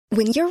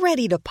When you're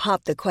ready to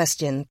pop the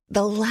question,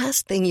 the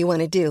last thing you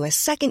want to do is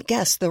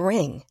second-guess the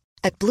ring.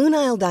 At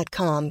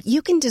BlueNile.com,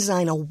 you can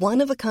design a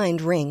one-of-a-kind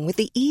ring with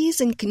the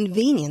ease and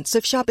convenience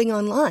of shopping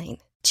online.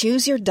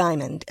 Choose your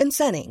diamond and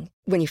setting.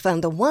 When you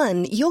find the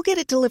one, you'll get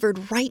it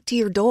delivered right to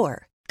your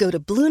door. Go to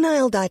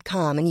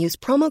BlueNile.com and use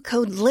promo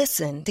code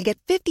LISTEN to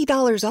get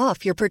 $50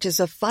 off your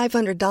purchase of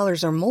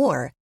 $500 or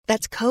more.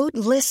 That's code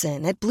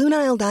LISTEN at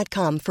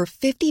BlueNile.com for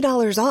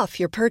 $50 off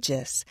your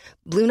purchase.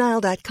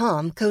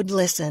 BlueNile.com, code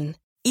LISTEN.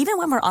 Even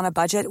when we're on a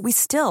budget, we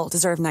still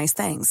deserve nice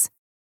things.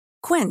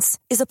 Quince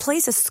is a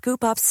place to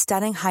scoop up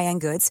stunning high-end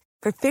goods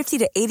for 50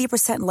 to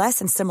 80% less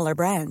than similar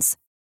brands.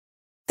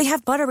 They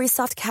have buttery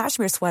soft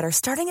cashmere sweaters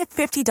starting at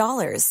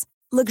 $50,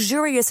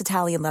 luxurious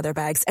Italian leather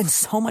bags, and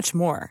so much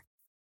more.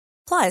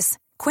 Plus,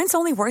 Quince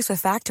only works with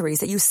factories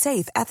that use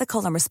safe,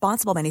 ethical, and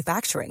responsible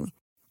manufacturing.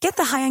 Get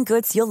the high-end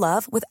goods you'll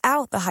love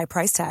without the high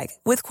price tag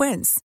with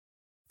Quince.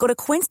 Go to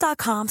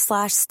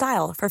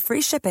quince.com/style for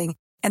free shipping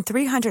and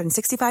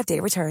 365-day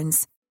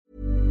returns.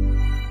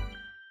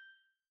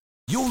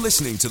 You're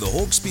listening to the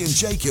Hawksby and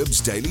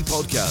Jacobs Daily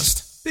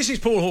Podcast. This is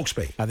Paul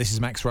Hawksby. This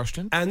is Max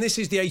Rushton. And this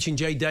is the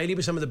H&J Daily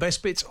with some of the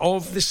best bits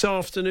of this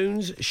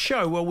afternoon's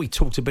show. Well, we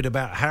talked a bit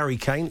about Harry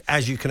Kane,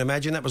 as you can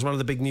imagine. That was one of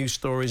the big news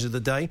stories of the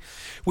day.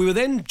 We were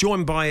then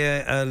joined by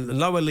a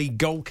lower league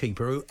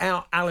goalkeeper who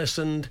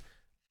out-Allisoned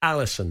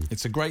Alisson.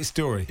 It's a great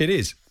story. It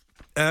is.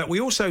 We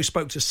also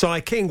spoke to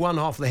Cy King, one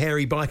half of the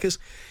Hairy Bikers.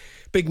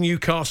 Big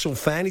Newcastle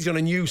fan. He's got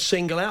a new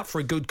single out for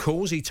a good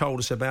cause. He told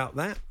us about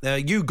that.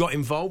 You got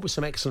involved with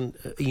some excellent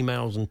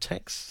emails and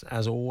texts,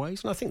 as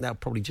always. And I think that'll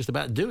probably just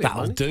about do it.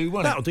 That'll do,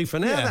 won't it? That'll do for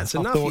now. Yeah, That's I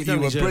enough. thought you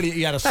were brilliant.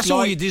 You had That's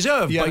all you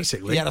deserve,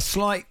 basically. You had a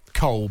slight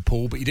cold,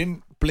 Paul, but you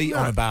didn't bleat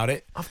on about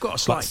it. I've got a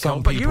slight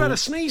cold, but you had a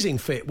sneezing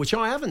fit, which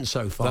I haven't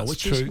so far, That's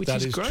which true. is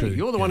That is great. true.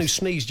 You're the one who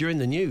sneezed during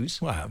the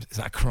news. Well, is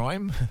that a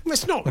crime? Well,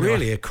 it's not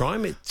really a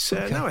crime. It's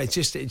no, it's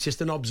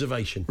just an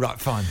observation. Right,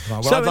 fine. Right.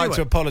 Well, So I'd like anyway.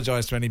 to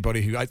apologise to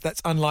anybody who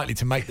that's unlikely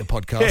to make the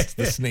podcast.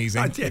 The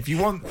sneezing. Yeah. If you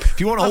want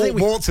a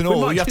warts and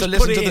all, you have to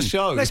listen to the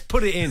show. Let's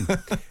put it in.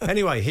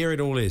 Anyway, here it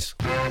all is.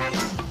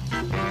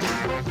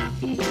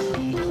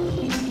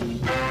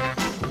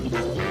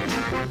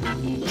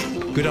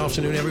 Good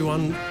afternoon,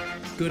 everyone.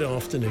 Good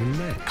afternoon,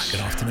 Max. Good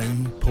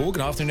afternoon, Paul.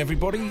 Good afternoon,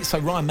 everybody. So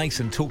Ryan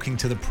Mason talking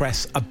to the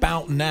press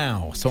about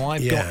now. So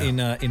I've got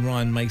in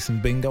Ryan Mason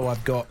bingo,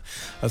 I've got,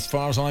 as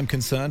far as I'm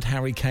concerned,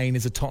 Harry Kane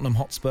is a Tottenham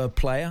Hotspur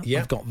player.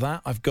 Yeah. I've got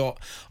that.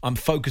 I'm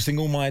focusing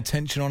all my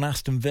attention on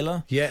Aston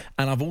Villa. Yeah.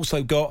 And I've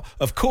also got,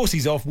 of course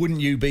he's off,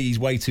 wouldn't you be? He's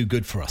way too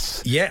good for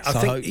us. Yeah, I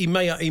think he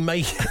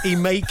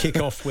may kick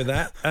off with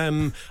that.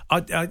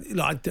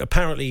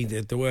 Apparently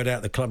the word out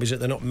of the club is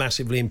that they're not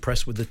massively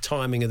impressed with the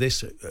timing of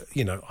this.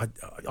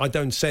 I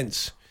don't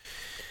sense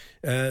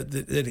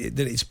that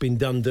it's been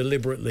done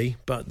deliberately,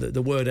 but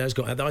the word has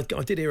got out.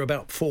 I did hear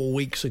about 4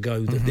 weeks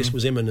ago that this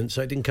was imminent,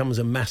 so it didn't come as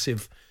a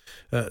massive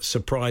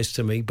surprise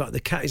to me. But the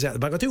cat is out the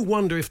bag. I do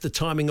wonder if the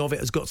timing of it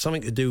has got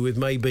something to do with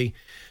maybe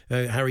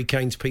Harry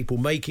Kane's people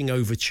making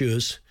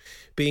overtures,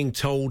 being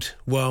told,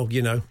 well,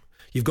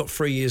 you've got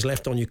 3 years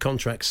left on your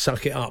contract,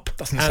 suck it up.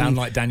 Doesn't sound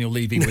like Daniel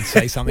Levy would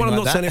say something well, like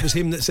I'm not that. saying it was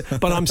him,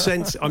 but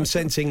I'm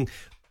sensing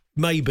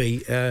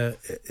maybe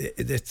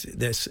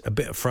there's a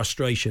bit of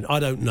frustration. I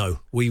don't know.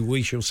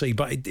 We shall see.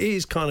 But it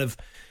is kind of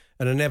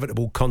an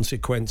inevitable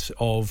consequence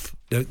of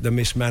the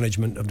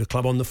mismanagement of the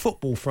club on the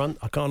football front.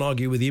 I can't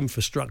argue with the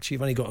infrastructure.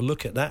 You've only got to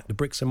look at that, the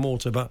bricks and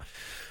mortar. But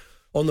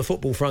on the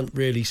football front,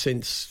 really,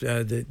 since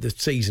the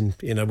season,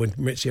 when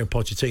Maurizio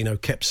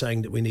Pochettino kept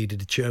saying that we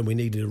needed a churn, we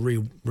needed a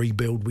real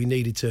rebuild, we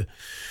needed to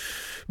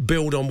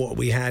build on what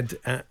we had,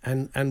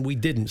 and we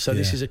didn't. So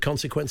this is a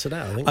consequence of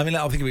that, I think. I think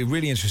it'll be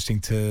really interesting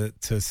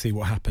to see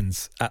what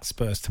happens at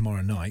Spurs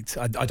tomorrow night.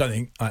 I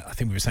think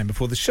we were saying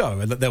before the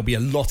show that there'll be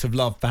a lot of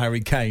love for Harry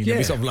Kane. Yeah. It'll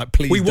be sort of like,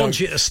 please we don't, want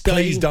you to stay.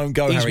 Please don't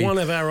go, He's Harry. one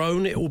of our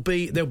own. There'll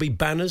be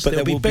banners. But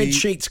There'll be will bed be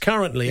sheets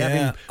currently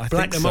having I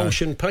black think so.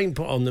 emulsion paint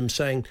put on them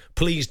saying,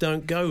 please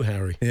don't go,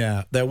 Harry.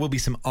 Yeah, there will be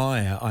some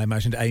ire, I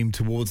imagine, aimed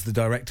towards the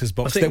director's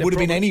box. There would have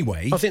been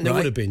anyway. I think there right?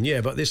 would have been,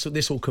 yeah, but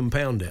this will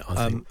compound it,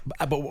 I think.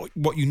 But what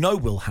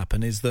will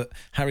happen is that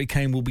Harry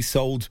Kane will be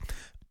sold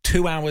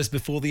 2 hours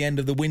before the end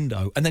of the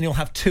window, and then you'll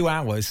have 2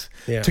 hours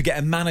to get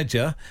a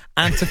manager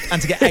and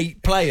to get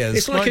 8 players.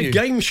 It's like a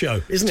game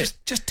show, isn't it?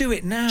 Just do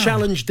it now.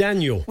 Challenge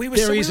Daniel. He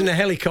is in a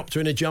helicopter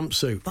in a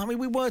jumpsuit. I mean,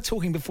 we were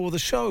talking before the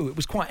show. It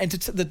was quite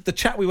the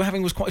chat we were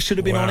having was should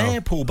have been on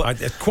air, Paul. But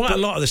a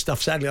lot of the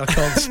stuff, sadly, I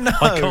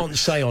can't. I can't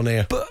say on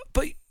air.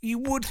 But you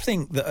would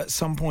think that at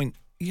some point,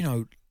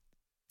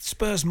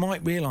 Spurs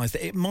might realise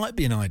that it might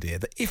be an idea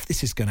that if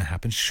this is going to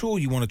happen, sure,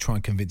 you want to try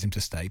and convince him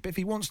to stay. But if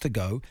he wants to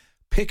go,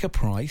 pick a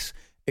price,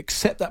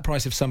 accept that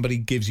price if somebody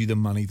gives you the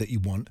money that you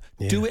want.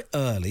 Yeah. Do it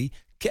early.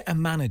 Get a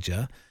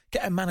manager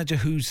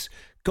who's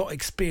got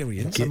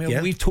experience.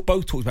 We've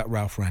both talked about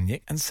Ralph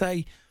Rangnick and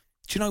say,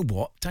 do you know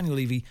what, Daniel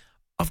Levy,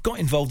 I've got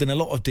involved in a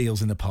lot of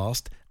deals in the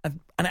past and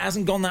it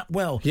hasn't gone that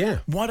well. Yeah.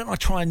 Why don't I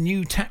try a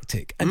new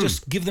tactic and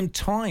just give them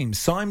time,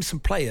 sign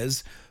some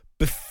players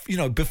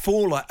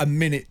before like a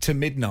minute to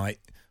midnight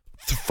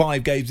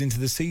 5 games into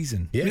the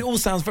season. Yeah. It all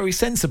sounds very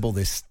sensible,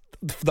 this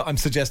that I'm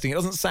suggesting. It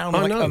doesn't sound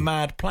like a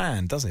mad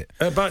plan, does it?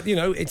 But,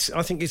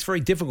 I think it's very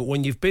difficult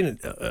when you've been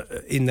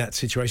in that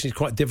situation. It's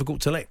quite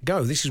difficult to let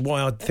go. This is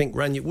why I think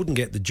Ranić wouldn't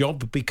get the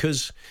job,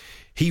 because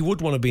he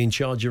would want to be in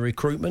charge of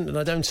recruitment, and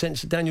I don't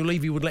sense that Daniel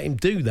Levy would let him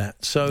do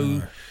that.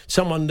 So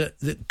someone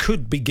that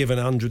could be given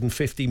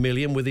 150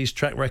 million with his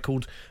track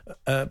record,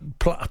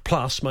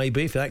 plus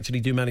maybe, if they actually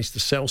do manage to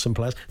sell some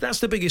players. That's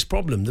the biggest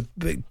problem.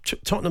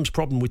 Tottenham's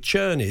problem with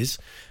churn is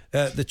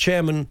the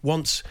chairman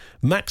wants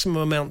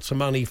maximum amounts of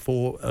money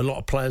for a lot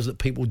of players that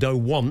people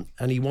don't want,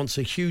 and he wants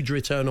a huge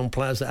return on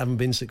players that haven't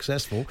been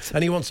successful,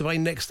 and he wants to pay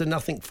next to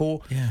nothing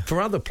for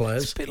other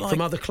players from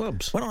other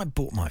clubs. When I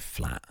bought my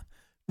flat,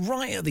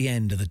 right at the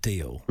end of the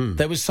deal,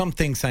 there was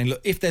something saying,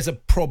 look, if there's a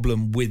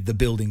problem with the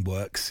building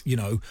works,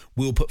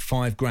 we'll put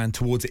 $5,000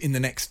 towards it in the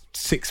next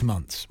 6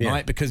 months,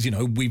 right? Because,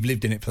 we've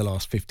lived in it for the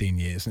last 15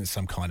 years and it's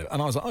some kind of...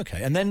 And I was like,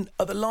 okay. And then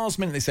at the last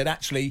minute, they said,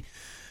 actually,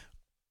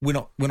 we're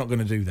not going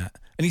to do that.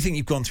 And you think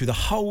you've gone through the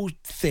whole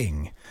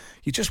thing.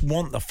 You just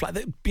want the flat.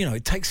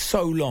 It takes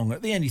so long.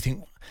 At the end, you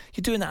think,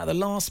 you're doing that at the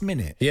last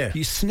minute. Yeah.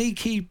 You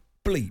sneaky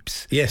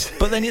bleeps. Yes.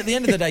 But then at the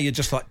end of the day, you're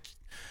just like,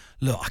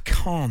 look, I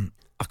can't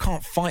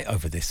fight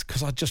over this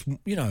because I just,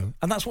 and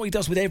that's what he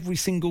does with every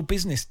single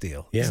business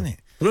deal, isn't it?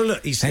 Well,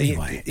 look,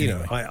 Anyway.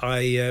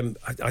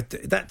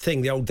 that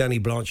thing, the old Danny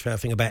Blanchard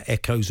thing about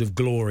echoes of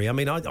glory. I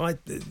mean, I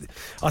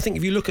think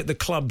if you look at the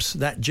clubs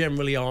that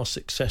generally are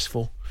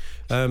successful,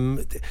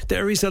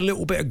 there is a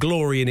little bit of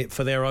glory in it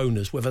for their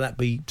owners, whether that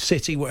be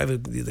City, whatever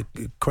the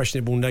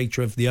questionable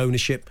nature of the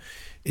ownership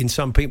in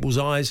some people's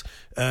eyes,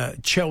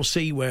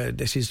 Chelsea, where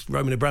this is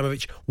Roman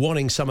Abramovich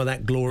wanting some of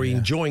that glory,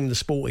 enjoying the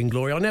sporting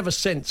glory. I never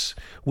sense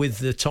with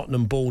the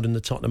Tottenham board and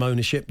the Tottenham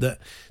ownership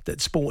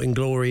that sporting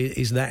glory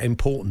is that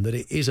important, that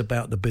it is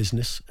about the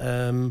business.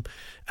 And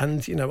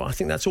I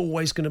think that's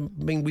always going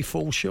to mean we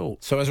fall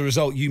short. So as a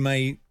result, you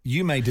may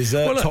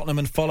desert Tottenham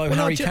and follow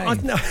Harry Kane.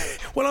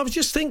 I was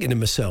just thinking to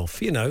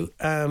myself,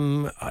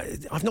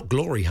 I've not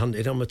glory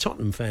hunted. I'm a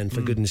Tottenham fan,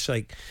 for goodness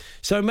sake.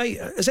 So, mate,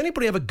 has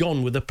anybody ever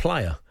gone with a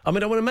player? I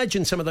mean, I would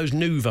imagine some of those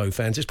Nouveau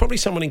fans. There's probably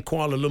someone in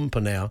Kuala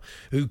Lumpur now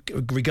who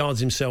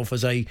regards himself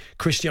as a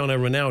Cristiano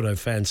Ronaldo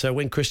fan. So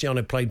when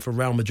Cristiano played for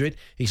Real Madrid,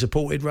 he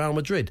supported Real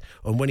Madrid.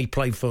 And when he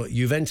played for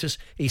Juventus,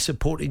 he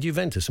supported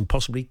Juventus, and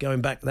possibly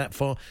going back that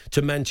far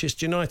to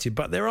Manchester United.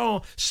 But there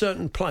are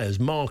certain players,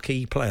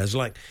 marquee players,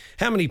 like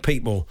how many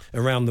people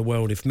around the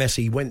world, if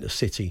Messi went to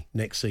City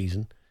next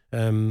season,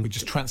 we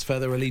just transfer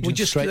their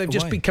allegiance straight away. They've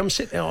just become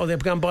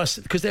they've gone by,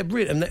 because they're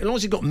really, and as long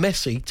as you've got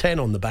Messi 10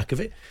 on the back of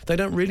it, they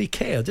don't really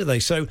care, do they?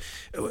 So,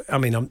 I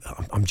mean,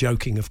 I'm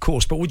joking, of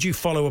course, but would you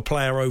follow a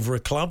player over a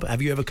club?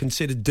 Have you ever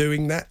considered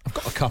doing that? I've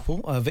got a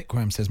couple.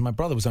 Vikram says, my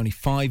brother was only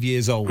 5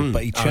 years old,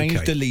 but he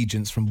changed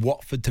allegiance from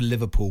Watford to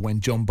Liverpool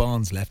when John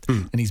Barnes left,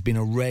 and he's been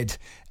a Red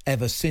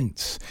ever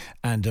since.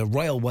 And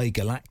Railway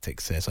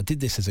Galactic says, I did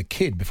this as a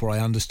kid before I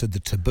understood the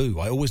taboo.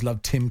 I always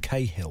loved Tim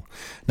Cahill.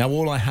 Now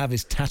all I have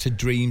is tattered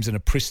dreams and a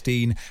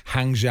pristine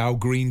Hangzhou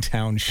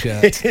Greentown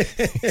shirt.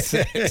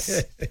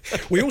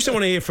 We also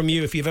want to hear from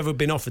you if you've ever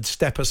been offered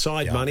step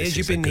aside money, as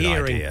you've been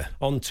hearing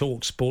on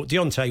TalkSport.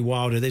 Deontay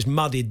Wilder, there's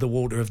muddied the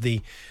water of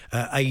the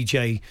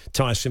AJ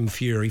Tyson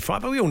Fury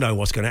fight, but we all know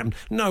what's going to happen.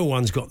 No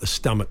one's got the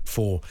stomach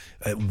for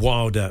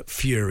Wilder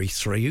Fury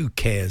 3. Who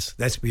cares?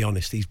 Let's be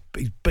honest. He's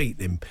beaten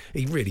him.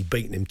 He really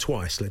beaten him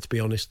twice, let's be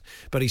honest.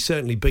 But he's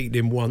certainly beaten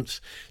him once.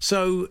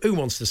 So who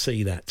wants to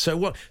see that? So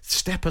what?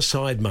 Step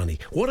aside money.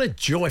 What a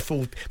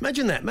joyful...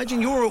 Imagine that.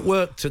 Imagine you're at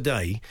work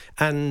today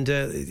and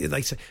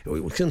they say,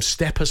 some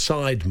step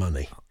aside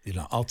money.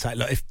 I'll take.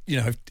 Look,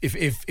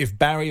 if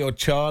Barry or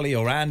Charlie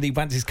or Andy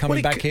is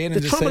coming back in,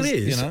 and the trouble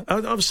is,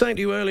 I was saying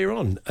to you earlier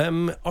on,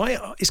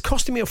 it's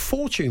costing me a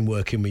fortune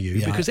working with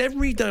you, because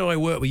every day I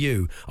work with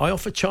you, I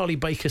offer Charlie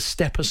Baker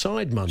step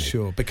aside money.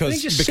 Sure,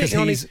 because he's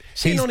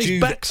sitting on his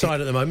backside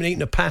at the moment,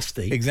 eating a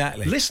pasty,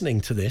 exactly,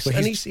 listening to this,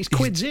 and he's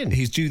quids in.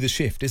 He's due the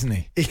shift, isn't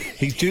he?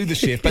 He's due the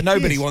shift, but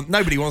nobody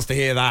wants to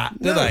hear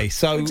that, do they?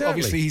 So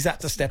obviously he's had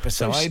to step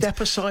aside. So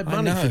step aside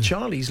money for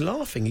Charlie. He's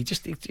laughing. He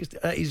just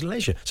at his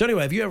leisure. So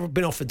anyway, have you ever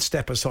been offered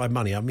step aside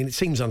money? I mean, it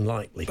seems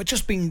unlikely. But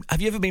have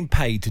you ever been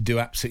paid to do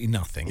absolutely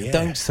nothing? Yeah.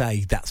 Don't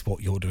say that's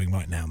what you're doing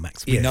right now,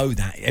 Max. We know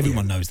that.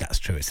 Everyone knows that's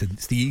true.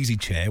 It's the easy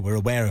chair. We're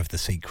aware of the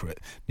secret.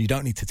 You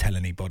don't need to tell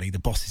anybody. The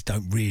bosses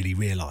don't really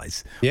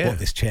realise what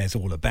this chair's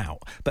all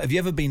about. But have you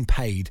ever been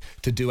paid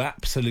to do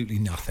absolutely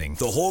nothing?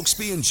 The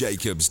Hawksbee and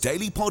Jacobs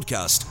Daily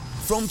Podcast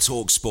from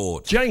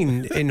TalkSport.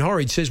 Jane in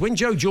Horridge says, when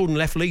Joe Jordan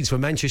left Leeds for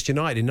Manchester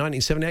United in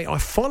 1978, I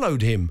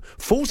followed him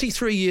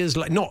 43 years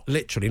later, not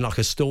literally like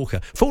a stalker,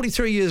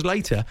 43 years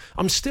later,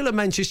 I'm still a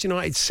Manchester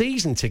United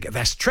season ticket.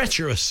 That's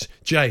treacherous,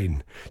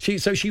 Jane.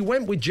 So she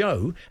went with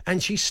Joe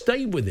and she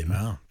stayed with him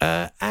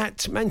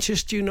at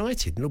Manchester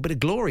United. A little bit of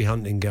glory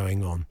hunting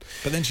going on.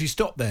 But then she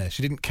stopped there.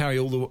 She didn't carry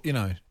all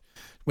the,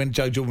 when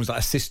Joe Jordan was like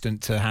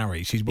assistant to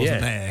Harry, she wasn't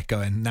there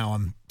going, now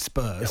I'm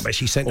Spurs. But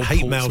she sent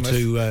hate mail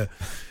to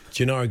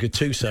Gennaro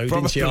Gattuso,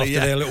 didn't she, after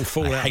their little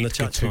fallout on the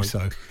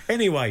touchline?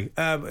 Anyway,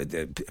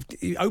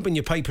 you open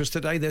your papers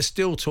today, they're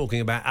still talking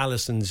about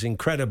Alisson's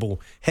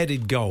incredible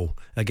headed goal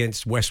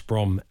against West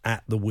Brom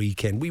at the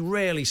weekend. We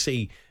rarely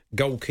see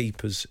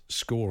goalkeepers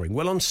scoring.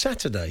 Well, on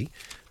Saturday,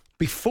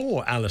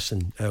 before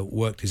Alisson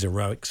worked his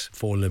heroics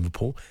for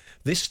Liverpool,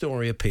 this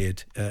story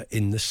appeared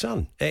in The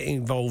Sun. It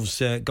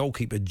involves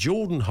goalkeeper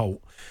Jordan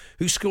Holt,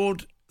 who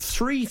scored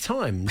 3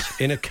 times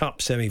in a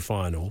cup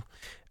semi-final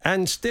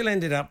and still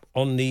ended up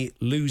on the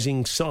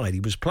losing side. He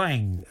was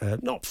playing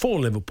not for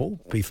Liverpool,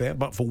 to be fair,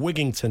 but for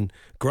Wigginton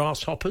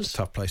Grasshoppers.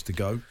 Tough place to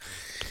go.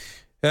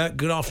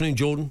 Good afternoon,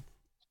 Jordan.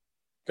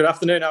 Good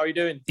afternoon. How are you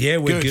doing? Yeah,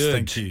 we're good.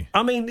 Thank you.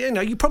 I mean,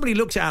 you probably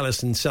looked at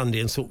Alisson Sunday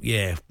and thought,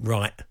 yeah,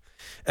 right.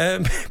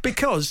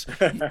 Because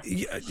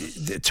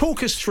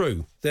talk us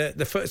through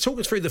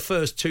the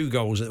first 2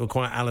 goals that were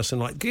quite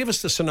Alisson-like. Give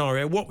us the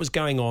scenario, what was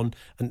going on,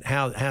 and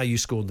how you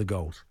scored the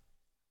goals.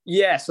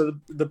 Yeah, so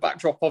the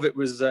backdrop of it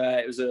was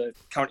it was a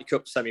County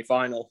Cup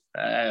semi-final.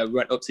 We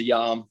went up to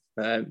Yarm,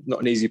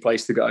 not an easy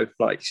place to go,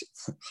 like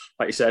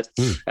you said.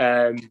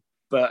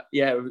 But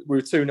yeah, we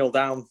were 2-0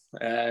 down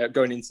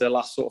going into the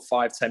last sort of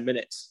 5-10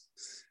 minutes.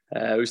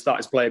 We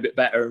started to play a bit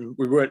better, and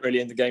we weren't really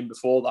in the game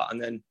before that.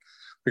 And then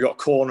we got a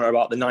corner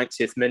about the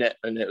 90th minute,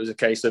 and it was a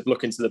case of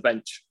looking to the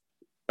bench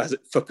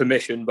for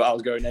permission, but I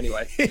was going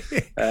anyway.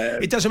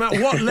 It doesn't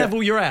matter what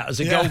level you're at as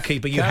a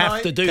goalkeeper, you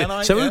have to do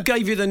it. So who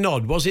gave you the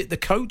nod? Was it the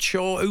coach,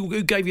 or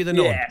who gave you the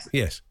nod?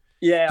 Yes.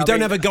 Yeah. You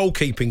don't have a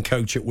goalkeeping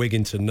coach at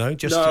Wigginton, no?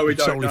 No, we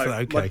don't. Solely for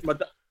that. Okay.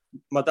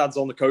 My dad's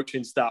on the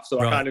coaching staff, so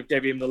I kind of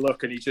gave him the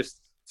look, and he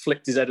just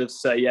flicked his head to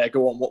say, yeah,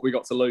 go on, what we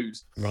got to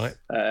lose. Right.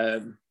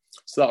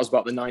 So that was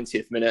about the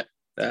 90th minute.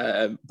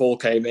 Ball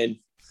came in.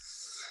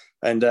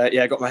 And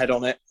got my head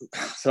on it.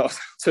 So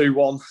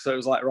 2-1. So it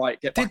was like, right,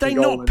 get back. Did they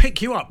not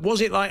pick you up? Was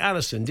it like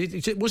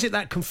Alisson? Was it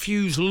that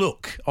confused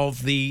look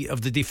of the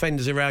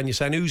defenders around you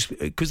saying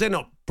because they're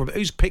not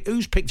who's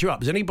picked you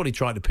up? Has anybody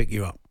tried to pick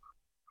you up?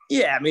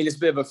 Yeah, I mean it's a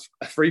bit of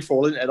a free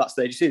fall, isn't it? At that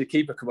stage, you see the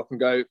keeper come up and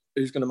go,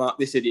 "Who's going to mark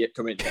this idiot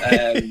coming?"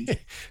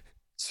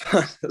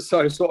 So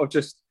sort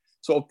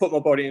of put my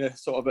body in a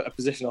sort of a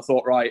position. I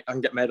thought, right, I can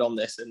get my head on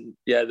this, and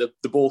yeah,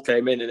 the ball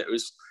came in, and it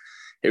was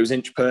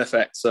inch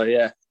perfect. So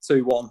yeah,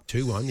 2-1.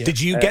 2-1. Yeah.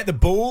 Did you get the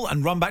ball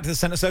and run back to the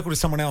centre circle? Or did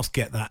someone else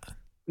get that?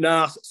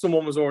 Nah,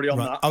 someone was already on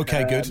that.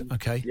 Okay, good.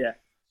 Okay. Yeah.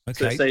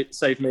 Okay. So it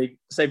saved me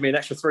an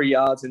extra 3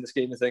 yards in the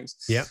scheme of things.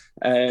 Yeah.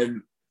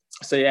 Went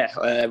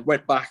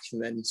back,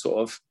 and then sort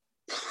of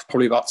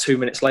probably about 2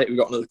 minutes later we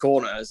got another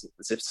corner, as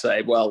if to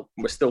say, well,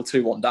 we're still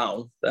 2-1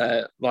 down.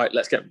 Right,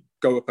 let's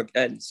go up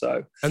again.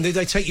 So. And did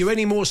they take you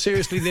any more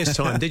seriously this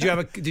time? Did you have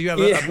a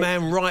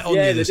man right on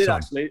you this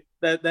time? Yeah, they did actually.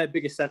 Their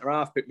biggest centre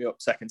half picked me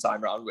up second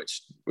time round,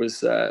 which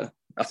was I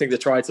think they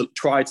tried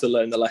to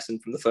learn the lesson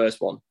from the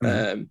first one.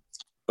 Mm-hmm.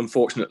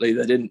 Unfortunately,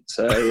 they didn't.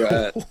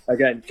 So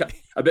again,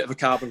 a bit of a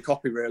carbon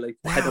copy, really.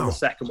 Wow. Head on the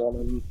second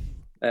one,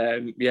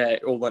 and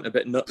it all went a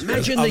bit nuts.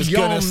 Imagine the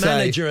Yarm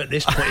manager at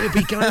this point; he'd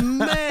be going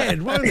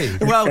mad, won't he?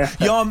 Well,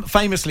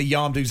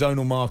 Yarm do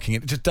zonal marking.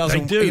 It just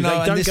doesn't. They do.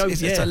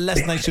 It's a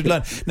lesson they should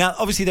learn. Now,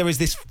 obviously, there is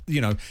this.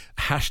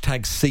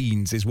 Hashtag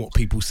scenes is what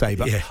people say.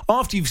 But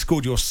after you've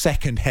scored your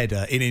second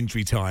header in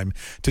injury time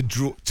to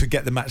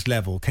get the match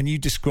level, can you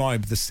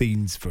describe the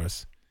scenes for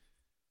us?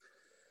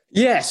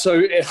 Yeah.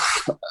 So.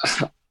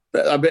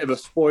 A bit of a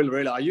spoiler,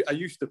 really. I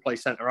used to play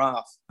centre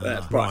half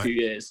for quite a few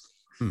years.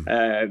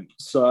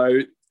 So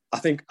I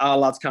think our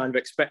lads kind of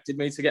expected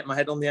me to get my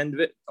head on the end of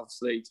it.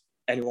 Obviously,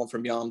 anyone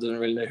from Yarm doesn't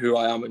really know who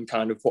I am and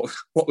kind of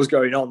what was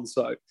going on.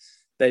 So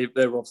they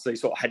were obviously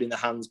sort of head in the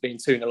hands, being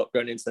 2-0 up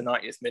going into the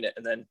 90th minute.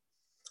 And then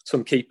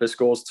some keeper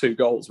scores 2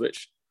 goals,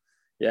 which,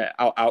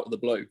 out of the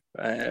blue.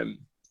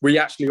 We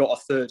actually got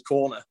a third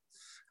corner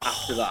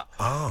after that.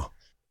 Oh.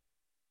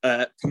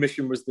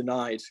 Permission was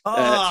denied.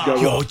 To go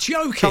you're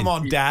joking. Come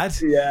on, Dad.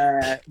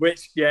 Yeah,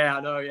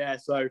 I know, yeah.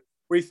 So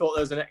we thought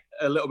there was a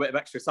little bit of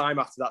extra time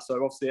after that. So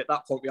obviously at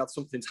that point we had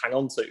something to hang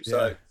on to.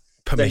 So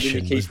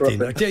permission was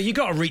denied. You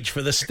got to reach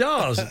for the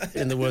stars,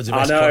 in the words of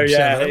I know,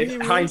 yeah.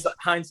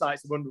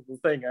 Hindsight's a wonderful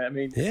thing. I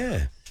mean,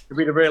 if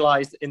we'd have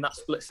realised in that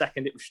split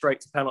second it was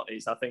straight to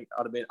penalties, I think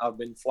I'd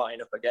been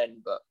flying up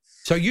again. But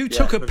so you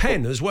took a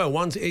pen as well.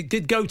 Once it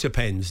did go to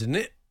pens, didn't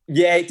it?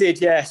 Yeah, it did.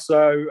 Yeah.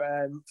 So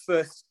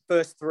first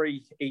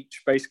 3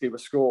 each basically were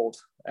scored,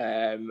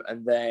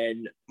 and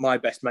then my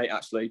best mate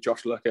actually,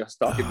 Josh Lucker,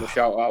 started giving him a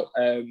shout out.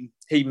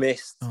 He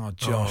missed. Oh,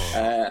 Josh.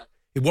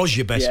 It was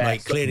your best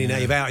mate. Clearly, now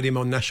you've outed him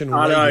on national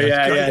radio. I know.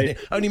 Yeah.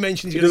 Only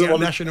mentions he's going to get on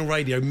national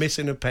radio,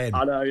 missing a pen.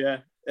 I know.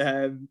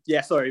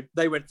 Yeah. Sorry,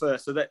 they went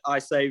first, so I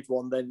saved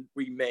one. Then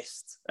we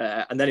missed,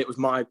 and then it was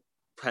my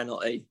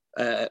penalty.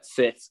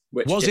 Fifth,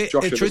 which was it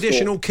a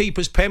traditional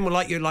keeper's pen,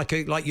 like your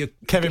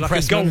Kevin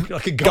Pressman,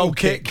 like a goal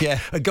kick, a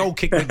goal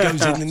kick that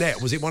goes in the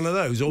net? Was it one of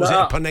those, or was it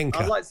a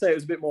Panenka? I'd like to say it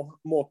was a bit more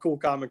cool,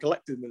 calm, and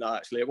collected than that.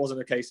 Actually, it wasn't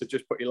a case of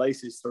just put your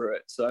laces through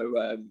it.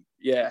 So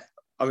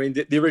I mean,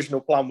 the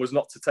original plan was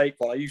not to take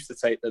one. I used to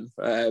take them,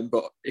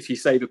 but if you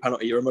save a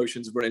penalty, your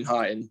emotions are running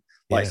high, and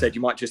like I said,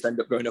 you might just end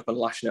up going up and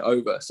lashing it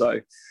over.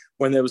 So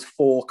when there was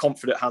 4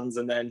 confident hands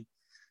and then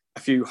a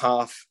few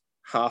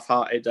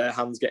half-hearted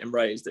hands getting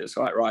raised, it was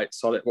like, right,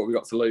 solid. What we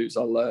got to lose?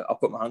 I'll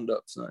put my hand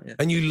up. So yeah.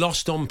 And you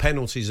lost on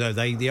penalties, though.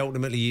 They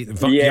ultimately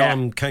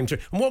Yarm came through.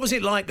 And what was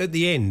it like at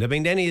the end? I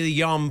mean, any of the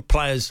Yarm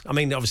players? I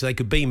mean, obviously they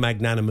could be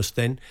magnanimous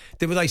then.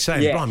 Were they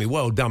saying, "Blimey,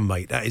 well done,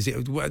 mate"? That is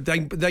it.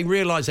 They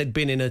realised they'd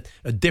been in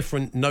a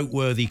different,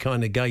 noteworthy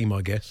kind of game,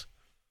 I guess.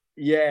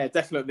 Yeah,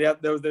 definitely.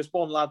 There's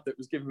one lad that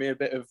was giving me a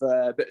bit of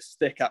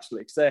stick actually,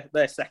 because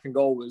their second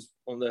goal was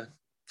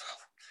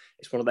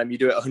it's one of them, you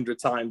do it 100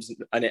 times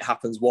and it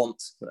happens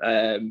once.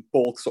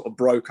 Ball sort of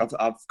broke.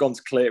 I've gone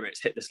to clear it.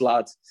 It's hit this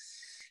lad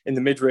in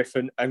the midriff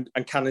and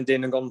cannoned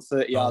in and gone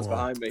 30 yards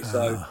behind me.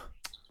 So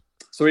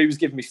he was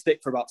giving me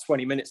stick for about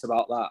 20 minutes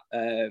about that.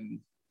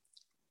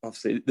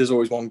 Obviously, there's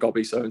always one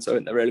gobby so-and-so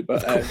in there, really.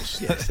 But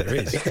yes, there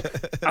is.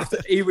 After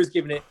he was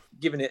giving it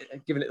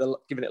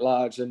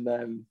large,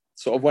 and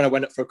sort of when I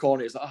went up for a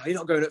corner, he was like, "Oh, you're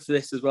not going up for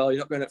this as well.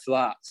 You're not going up for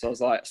that." So I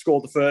was like, I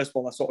scored the first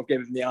one. I sort of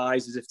gave him the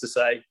eyes as if to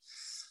say,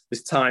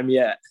 "There's time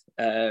yet."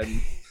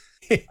 And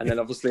then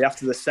obviously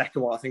after the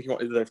second one, I think he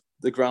wanted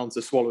the ground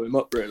to swallow him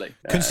up, really.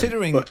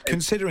 Considering,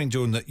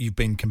 Jordan, that you've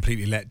been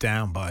completely let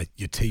down by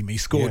your team. He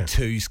scored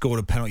 2, you scored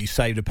a penalty, you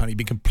saved a penalty, you've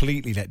been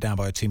completely let down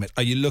by your teammates.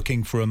 Are you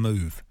looking for a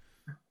move?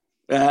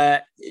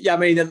 I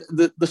mean,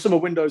 the summer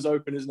window's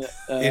open, isn't it?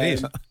 It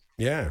is.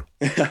 Yeah.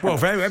 Well,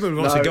 if everyone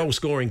wants a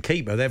goal-scoring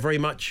keeper, they're very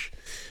much...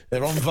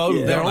 They're on vogue.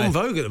 Yeah, they're on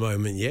vogue at the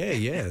moment.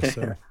 Yeah.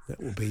 So that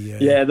will be...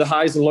 the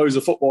highs and lows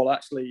of football.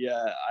 Actually,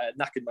 I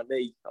knackered my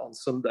knee on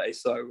Sunday.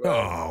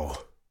 So...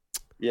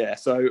 Yeah,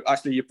 so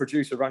actually your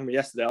producer rang me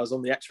yesterday. I was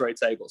on the X-ray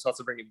table, so I had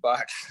to bring him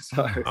back.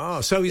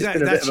 So is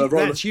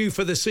that's you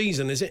for the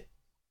season, is it?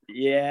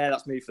 Yeah,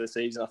 that's me for the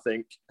season, I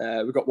think.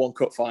 We've got one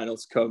cup final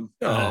to come,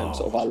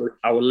 sort of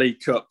our League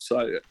Cup.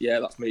 So, yeah,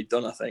 that's me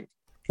done, I think.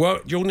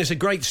 Well, Jordan, it's a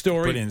great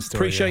story. Brilliant story.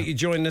 Appreciate you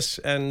joining us,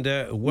 and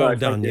well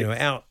done.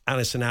 Out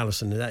Alison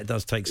Allison, that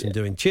does take some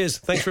doing. Cheers.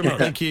 Thanks very much.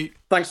 Thank you.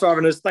 Thanks for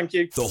having us. Thank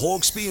you. The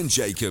Hawksbee and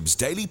Jacobs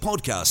Daily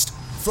Podcast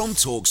from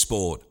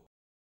TalkSport.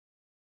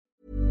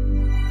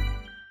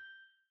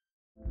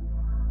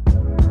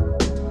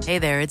 Hey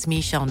there, it's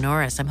Michelle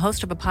Norris. I'm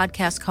host of a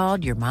podcast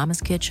called Your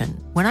Mama's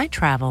Kitchen. When I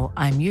travel,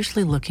 I'm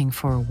usually looking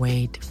for a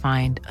way to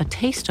find a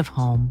taste of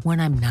home when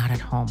I'm not at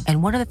home.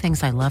 And one of the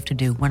things I love to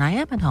do when I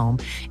am at home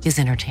is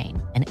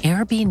entertain. And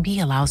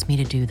Airbnb allows me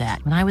to do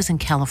that. When I was in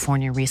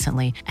California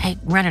recently, I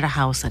rented a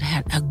house that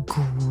had a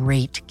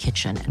great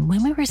kitchen. And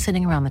when we were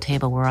sitting around the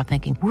table, we were all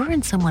thinking, we're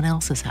in someone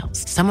else's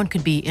house. Someone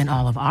could be in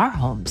all of our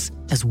homes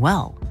as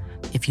well.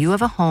 If you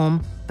have a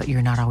home, but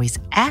you're not always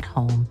at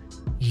home,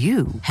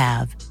 you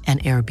have an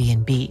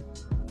Airbnb.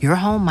 Your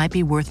home might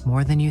be worth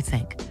more than you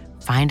think.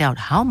 Find out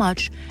how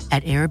much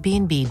at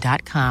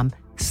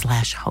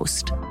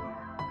airbnb.com/host.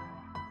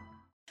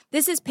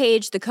 This is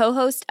Paige, the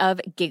co-host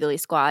of Giggly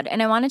Squad,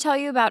 and I want to tell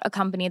you about a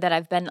company that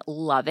I've been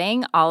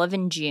loving, Olive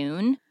 &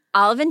 June.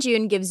 Olive &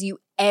 June gives you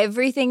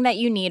everything that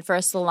you need for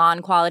a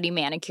salon-quality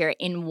manicure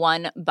in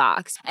one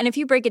box. And if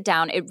you break it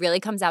down, it really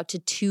comes out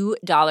to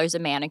 $2 a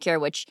manicure,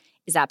 which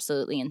is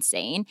absolutely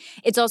insane.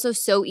 It's also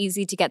so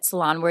easy to get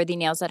salon-worthy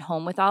nails at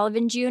home with Olive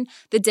 & June.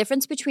 The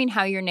difference between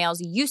how your nails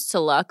used to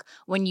look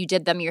when you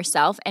did them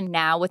yourself and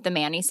now with the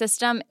Mani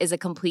system is a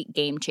complete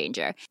game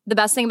changer. The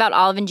best thing about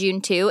Olive & June,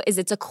 too, is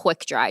it's a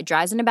quick dry.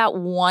 Dries in about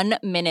 1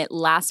 minute,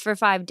 lasts for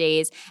 5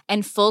 days,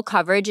 and full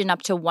coverage in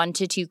up to 1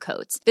 to 2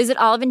 coats. Visit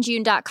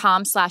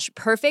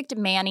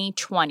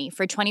oliveandjune.com/perfectmani20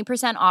 for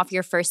 20% off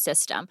your first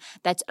system.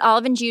 That's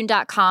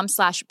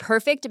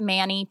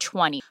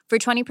oliveandjune.com/perfectmani20 for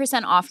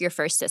 20% off your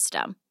first system.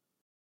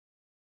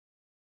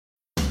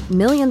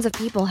 Millions of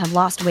people have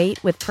lost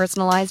weight with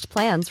personalized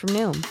plans from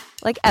Noom.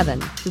 Like Evan,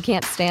 who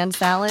can't stand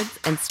salads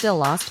and still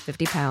lost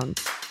 50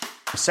 pounds.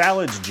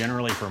 Salads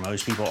generally for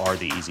most people are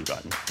the easy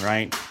button,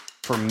 right?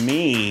 For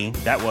me,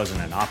 that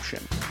wasn't an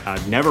option. I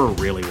never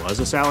really was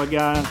a salad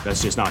guy.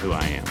 That's just not who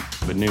I am.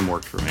 But Noom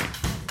worked for me.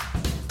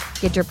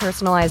 Get your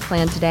personalized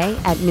plan today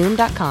at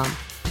Noom.com.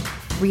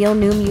 Real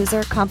Noom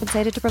user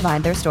compensated to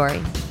provide their story.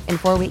 In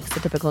 4 weeks, the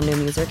typical Noom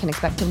user can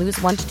expect to lose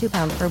 1 to 2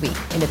 pounds per week.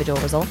 Individual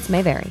results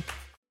may vary.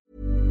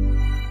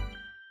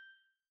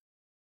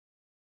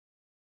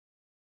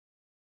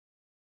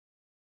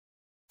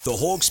 The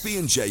Hawksbee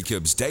and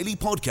Jacobs Daily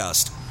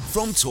Podcast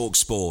from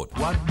TalkSport.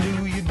 What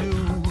do you do?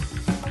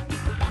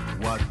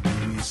 What do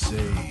you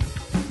say?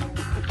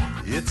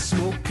 It's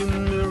smoke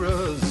and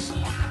mirrors.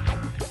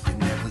 You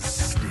never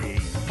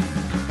stay.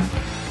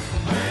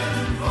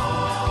 Waiting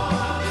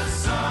for the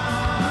sun.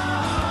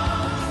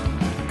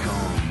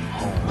 Come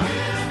home.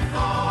 Waiting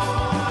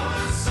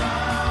for the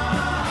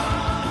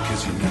sun.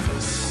 Because you never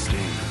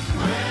stay.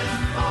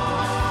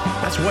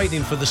 That's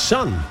Waiting for the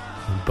Sun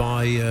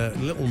by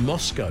Little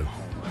Moscow.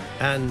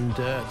 And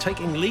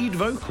taking lead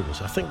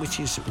vocals, I think, which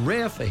is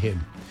rare for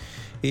him,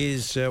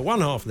 is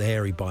one half of the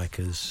Hairy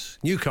Bikers,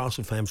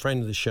 Newcastle fan,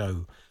 friend of the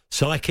show,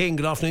 Si King.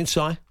 Good afternoon,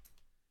 Si.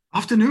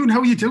 Afternoon.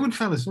 How are you doing,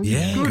 fellas?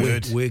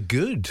 We're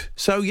good.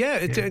 So,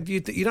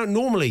 you don't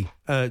normally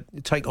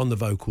take on the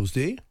vocals,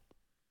 do you?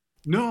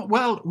 No,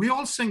 well, we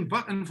all sing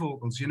backing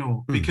vocals,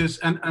 because,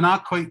 and I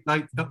quite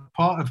like, that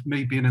part of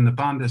me being in the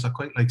band is I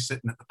quite like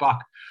sitting at the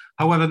back.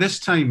 However, this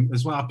time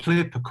as well, I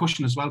play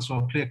percussion as well, so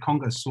I play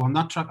congas. So on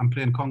that track, I'm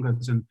playing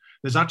congas, and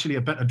there's actually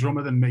a better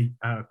drummer than me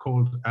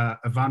called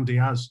Ivan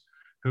Diaz,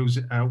 who's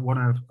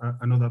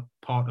another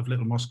part of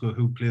Little Moscow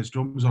who plays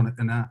drums on it.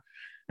 And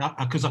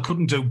because I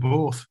couldn't do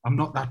both. I'm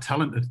not that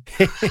talented.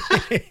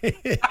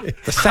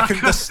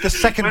 the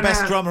second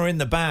best drummer in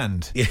the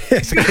band. Yeah,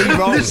 it's a key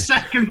role. The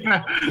second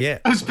best. Yeah,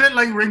 it was a bit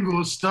like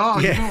Ringo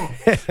Starr,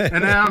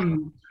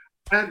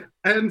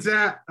 And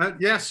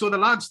so the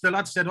lads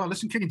said, "Oh,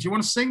 listen, Kiki, do you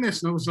want to sing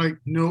this?" And I was like,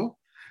 "No."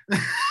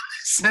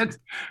 Said,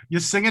 "You're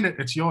singing it.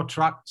 It's your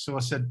track." So I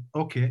said,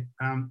 "Okay."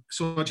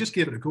 So I just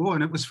gave it a go,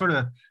 and it was for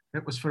a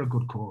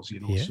good cause,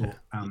 Yeah.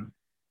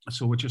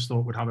 So we just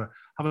thought we'd have a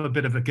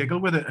bit of a giggle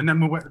with it, and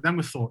then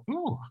we thought,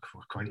 oh, I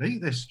quite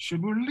like this.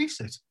 Should we release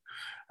it?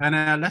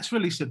 And let's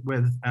release it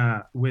with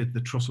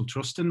the Trussell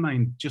Trust in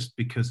mind, just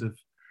because of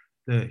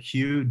the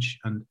huge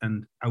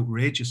and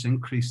outrageous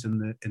increase in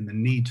the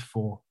need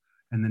for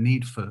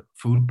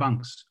food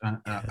banks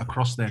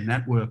across their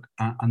network,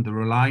 and the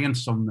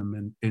reliance on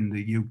them in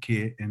the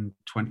UK in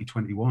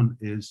 2021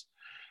 is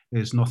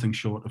nothing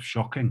short of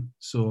shocking.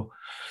 So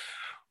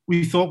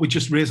we thought we'd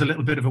just raise a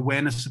little bit of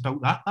awareness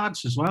about that,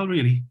 lads, as well,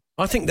 really.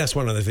 I think that's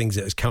one of the things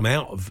that has come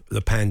out of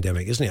the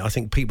pandemic, isn't it? I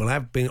think people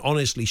have been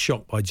honestly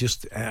shocked by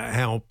just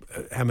how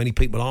many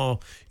people are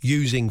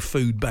using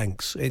food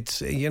banks.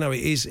 It's, it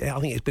is. I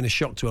think it's been a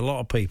shock to a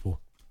lot of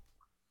people.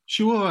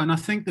 Sure, and I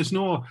think there's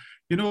no,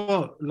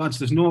 lads,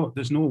 there's no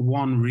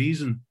one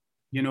reason.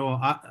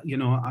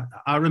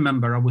 I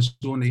remember I was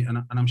only,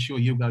 and I'm sure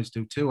you guys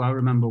do too, I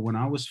remember when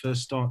I was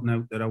first starting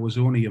out that I was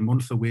only a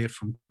month away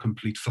from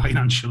complete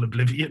financial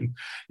oblivion.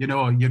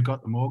 You'd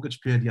got the mortgage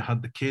paid, you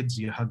had the kids,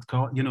 you had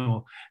car,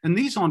 and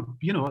these aren't,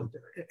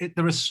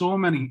 there are so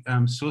many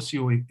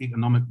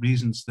socio-economic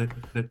reasons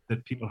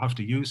that people have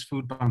to use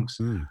food banks,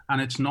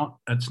 and it's not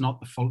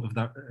the fault of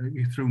that,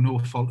 through no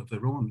fault of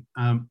their own.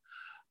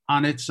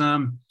 And it's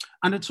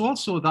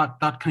also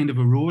that kind of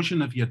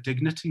erosion of your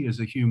dignity as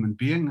a human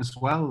being as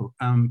well,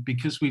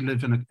 because we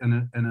live in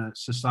a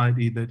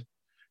society that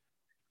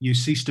you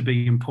cease to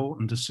be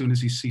important as soon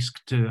as you cease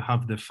to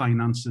have the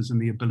finances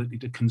and the ability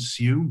to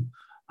consume,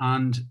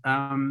 and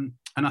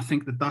I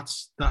think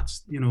that's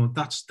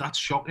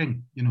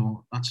shocking.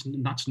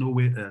 That's no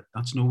way to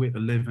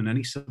live in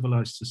any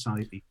civilized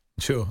society.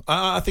 Sure.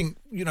 I think,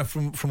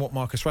 from what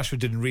Marcus Rashford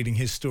did in reading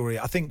his story,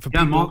 I think for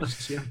people...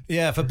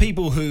 for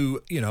people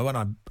who, and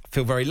I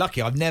feel very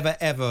lucky, I've never,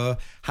 ever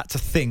had to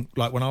think,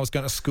 like when I was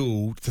going to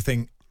school, to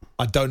think,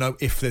 I don't know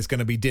if there's going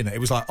to be dinner. It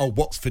was like, oh,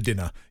 what's for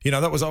dinner?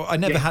 I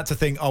never had to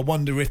think, I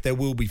wonder if there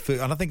will be food.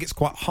 And I think it's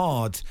quite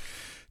hard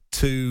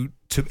to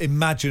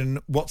imagine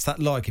what's that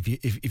like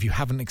if you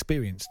haven't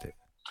experienced it.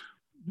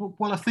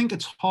 Well, I think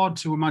it's hard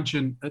to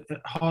imagine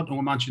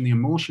the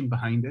emotion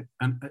behind it,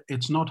 and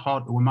it's not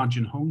hard to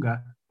imagine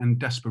hunger and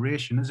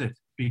desperation, is it?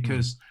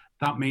 Because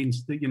that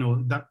means that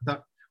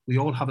that we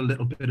all have a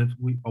little bit of,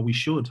 we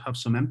should have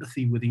some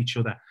empathy with each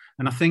other,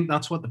 and I think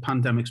that's what the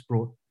pandemic's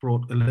brought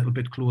a little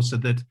bit closer.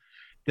 That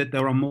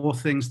there are more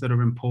things that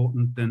are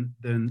important than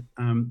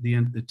the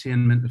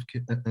entertainment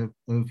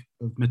of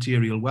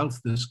material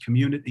wealth. There's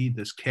community,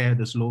 there's care,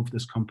 there's love,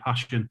 there's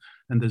compassion,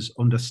 and there's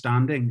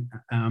understanding.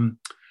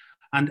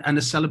 And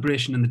a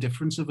celebration in the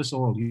difference of us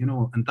all,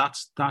 and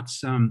that's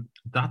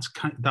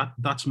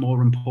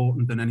more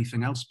important than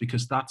anything else,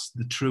 because that's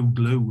the true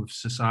glue of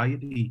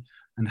society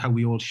and how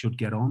we all should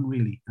get on,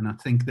 really. And I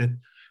think that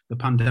the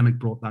pandemic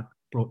brought that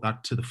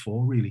to the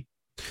fore, really.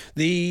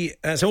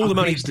 So all the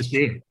money to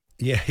say.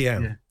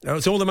 Yeah.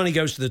 So all the money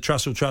goes to the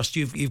Trussell Trust.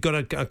 You've got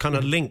a kind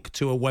of link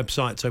to a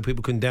website so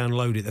people can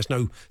download it. There's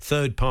no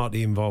third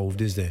party involved,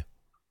 is there?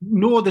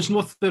 No, there's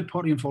no third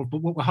party involved.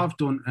 But what we have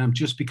done,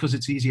 just because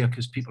it's easier,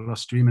 because people are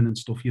streaming and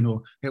stuff,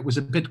 it was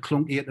a bit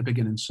clunky at the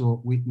beginning.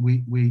 So we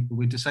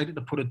decided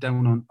to put it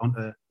down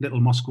on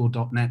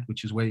littlemoscow.net,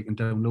 which is where you can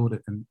download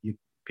it, and you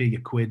pay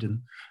your quid and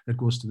it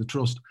goes to the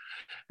trust.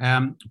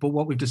 But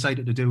what we've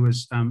decided to do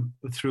is,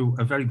 through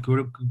a very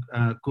good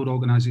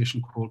organisation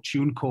called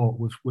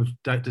TuneCore, we've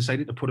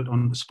decided to put it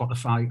on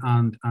Spotify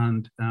and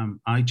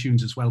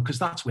iTunes as well, because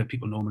that's where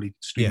people normally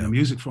stream the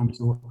music from.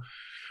 So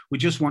we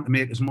just want to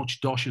make as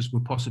much dosh as we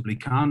possibly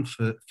can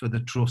for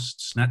the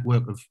Trust's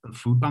network of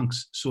food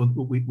banks. So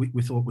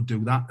we thought we'd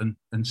do that and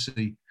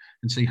see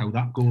how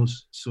that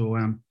goes. So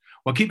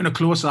we're keeping a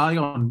close eye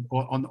on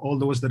all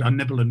those that are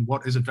nibbling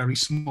what is a very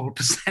small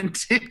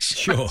percentage.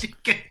 Sure.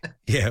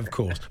 Yeah, of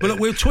course. Well, look,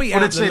 we'll tweet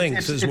out the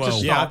links as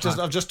well. Yeah,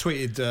 I've just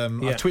tweeted.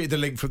 I've tweeted the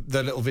link for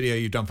the little video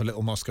you've done for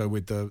Little Moscow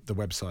with the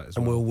website as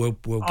well. And we'll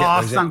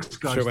get those thanks,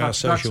 guys. through our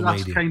social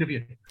media. That's kind of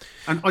you.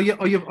 And are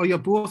you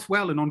both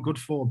well and on good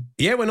form?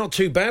 Yeah, we're not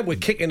too bad. We're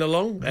kicking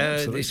along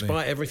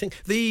despite everything.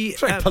 It's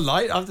very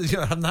polite.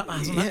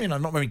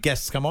 Not many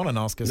guests come on and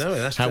ask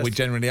us how we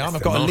generally are.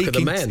 I've got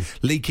a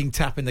leaking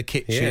tap in the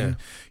kitchen. on.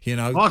 You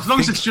know, as long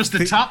as it's just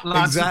a tap,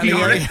 lads. Exactly.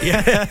 Right.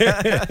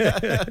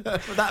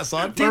 That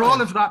side, we're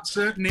all of that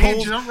certain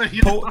age, aren't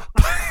we?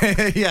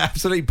 Yeah,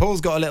 absolutely.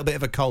 Paul's got a little bit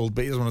of a cold,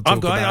 but he doesn't want to talk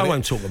about it. I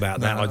won't talk about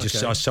that.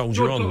 I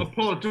soldier on.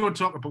 Paul, don't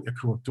talk about your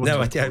cold.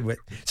 No, I don't.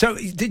 So,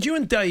 did you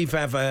and Dave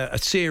have a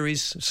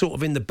series sort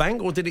of in the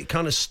bank, or did it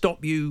kind of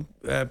stop you?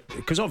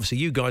 Because obviously,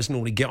 you guys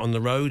normally get on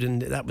the road,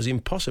 and that was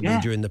impossible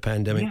during the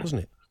pandemic,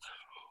 wasn't it?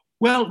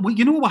 Well, we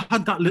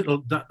had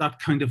that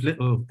kind of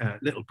little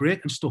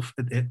break and stuff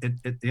at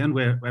the end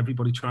where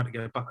everybody tried to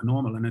get back to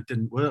normal and it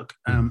didn't work.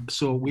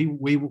 So we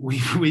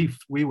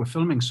were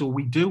filming. So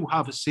we do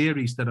have a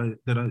series that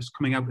is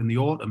coming out in the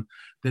autumn.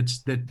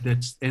 That's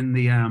in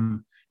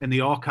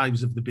the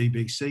archives of the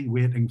BBC,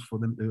 waiting for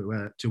them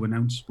to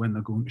announce when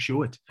they're going to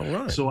show it. All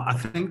right. So I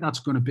think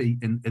that's going to be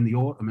in the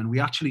autumn, and we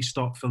actually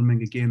start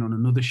filming again on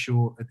another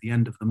show at the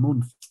end of the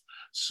month.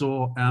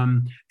 So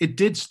it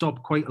did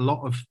stop quite a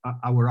lot of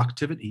our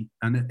activity,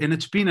 and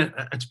it's been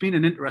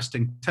an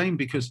interesting time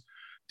because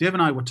Dave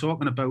and I were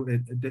talking about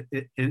it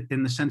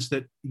in the sense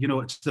that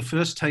it's the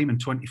first time in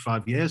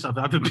 25 years I've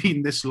ever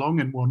been this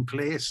long in one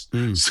place.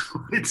 So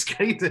it's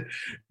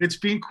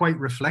been quite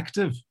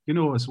reflective,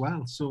 as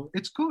well. So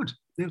it's good.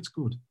 It's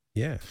good.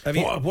 Yeah.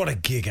 What a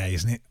gig,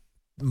 isn't it?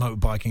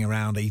 Motorbiking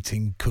around,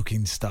 eating,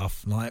 cooking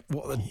stuff, like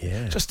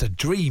just a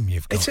dream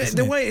you've got.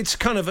 The way it's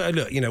kind of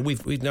look,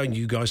 we've known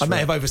you guys. I may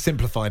have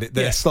oversimplified it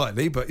there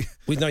slightly, but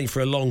we've known you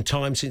for a long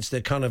time, since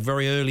the kind of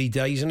very early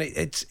days, and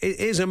it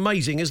is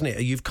amazing, isn't it?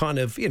 You've kind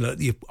of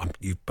you've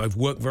both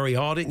worked very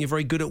hard at it, and you're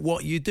very good at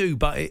what you do,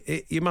 but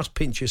you must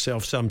pinch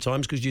yourself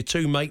sometimes because you're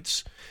two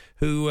mates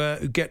who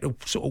get to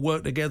sort of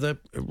work together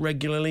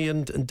regularly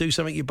and do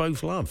something you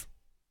both love.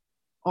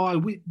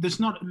 There's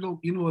not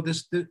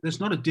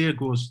a day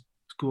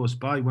goes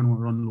by when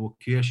we're on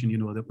location,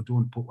 that we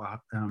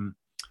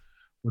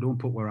don't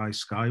put our eyes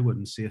skyward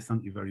and say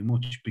thank you very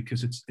much,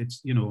 because it's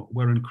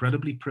we're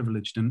incredibly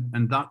privileged,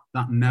 and that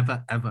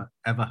never ever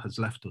has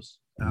left us.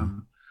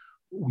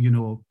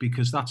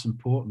 Because that's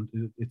important.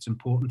 It's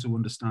important to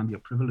understand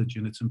your privilege,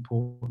 and it's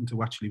important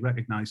to actually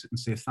recognise it and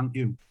say thank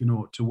you,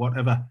 to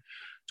whatever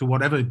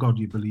God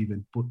you believe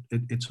in. But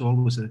it's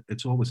always good,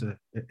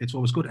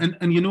 and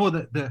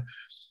that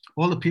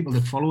all the people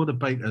that follow the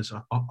bikers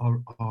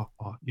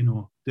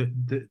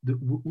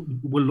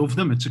we'll love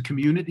them. It's a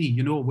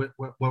community,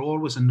 we're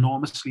always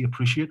enormously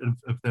appreciative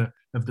of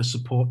the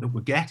support that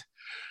we get,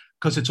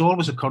 because it's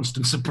always a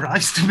constant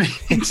surprise to me.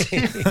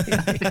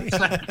 It's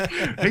like,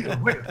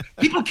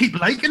 people keep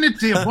liking it,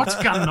 Dave.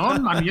 What's going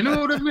on, man? You know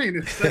what I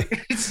mean?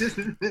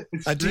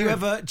 Do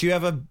you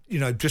ever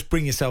just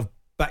bring yourself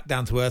back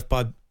down to earth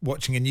by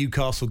watching a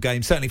Newcastle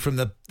game, certainly from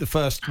the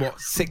first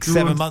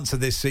 6-7 months of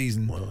this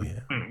season? Well,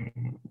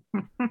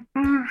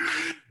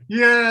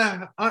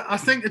 yeah, I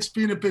think it's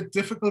been a bit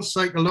difficult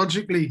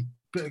psychologically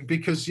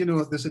because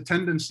there's a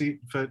tendency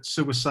for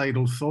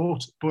suicidal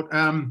thought, but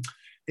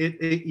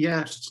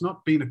it's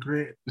not been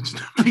great.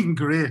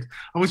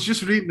 I was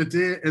just reading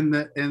today in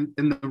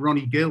the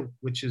Ronnie Gill,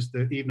 which is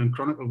the Evening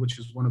Chronicle, which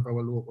is one of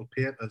our local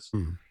papers,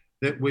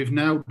 that we've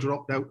now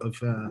dropped out of.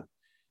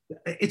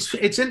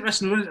 It's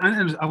interesting,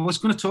 and I was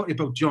going to talk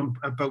to you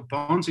about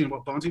Barnsley and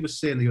what Barnsley was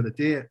saying the other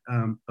day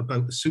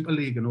about the Super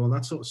League and all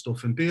that sort of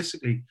stuff. And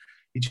basically,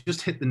 he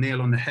just hit the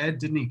nail on the head,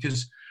 didn't he?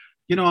 Because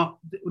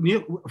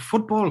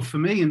football for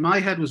me in my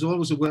head was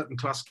always a working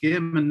class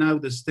game, and now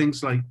there's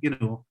things like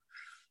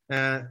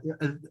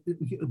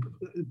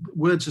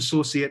words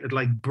associated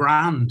like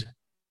brand.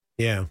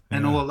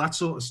 And all that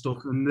sort of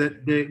stuff, and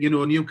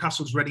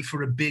Newcastle's ready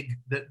for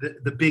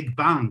the big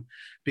bang,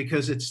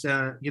 because it's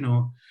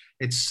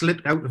it's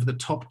slipped out of the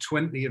top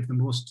 20 of the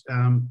most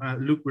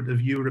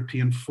lucrative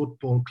European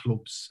football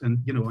clubs,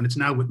 and it's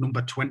now at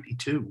number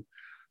 22,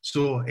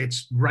 so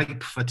it's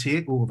ripe for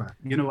takeover.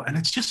 And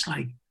it's just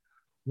like,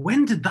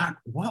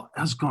 what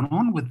has gone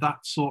on with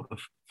that sort of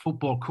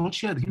football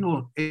culture?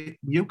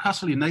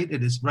 Newcastle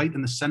United is right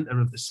in the centre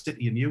of the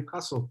city of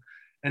Newcastle.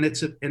 And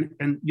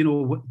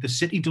the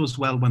city does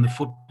well when the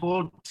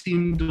football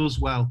team does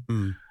well,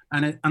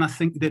 and I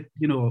think that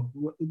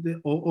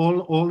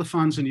all the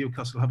fans in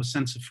Newcastle have a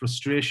sense of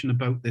frustration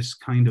about this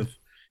kind of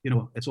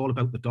it's all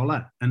about the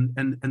dollar,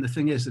 and the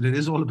thing is that it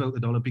is all about the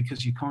dollar,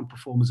 because you can't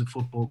perform as a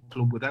football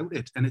club without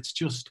it, and it's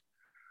just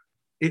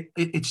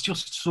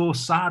so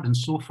sad and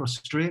so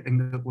frustrating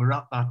that we're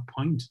at that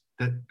point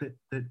that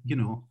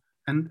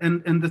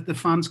and that the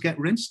fans get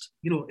rinsed.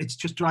 It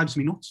just drives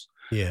me nuts.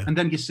 Yeah. And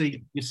then you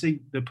see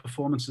the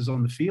performances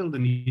on the field,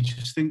 and you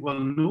just think, well,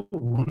 no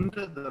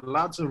wonder the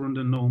lads are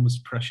under enormous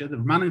pressure. The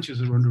managers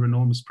are under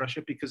enormous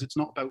pressure, because it's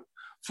not about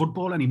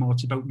football anymore.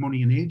 It's about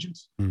money and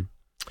agents.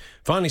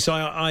 Finally, so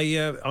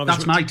I was...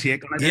 That's my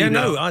take on it. Yeah,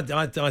 no, I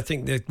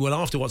think that,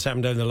 after what's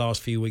happened over the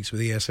last few weeks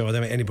with ESO, I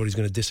don't think anybody's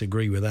going to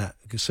disagree with that,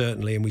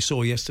 certainly. And we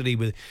saw yesterday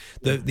with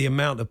the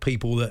amount of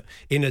people that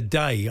in a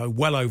day,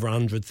 well over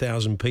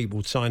 100,000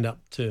 people signed up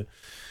to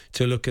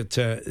look at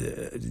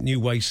new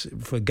ways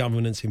for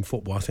governance in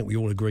football. I think we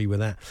all agree with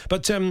that.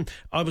 But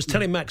I was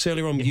telling Max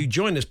earlier on, you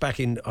joined us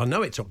back in, I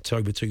know it's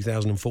October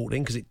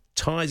 2014, because it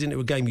ties into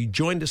a game. You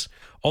joined us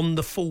on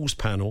the Falls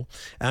panel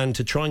and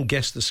to try and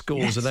guess the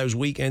scores of those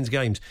weekend's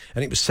games.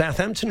 And it was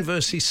Southampton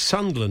versus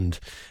Sunderland.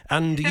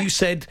 And you just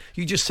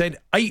said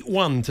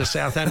 8-1 to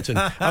Southampton.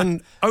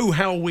 And oh,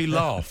 how we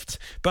laughed.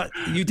 But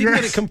you didn't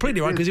get it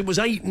completely right because it was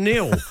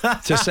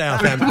 8-0 to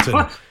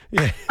Southampton.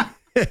 Yeah.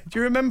 Do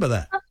you remember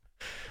that?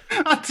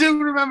 I do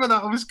remember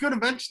that. I was going to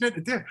mention it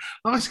today.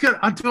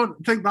 I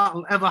don't think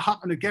that'll ever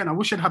happen again. I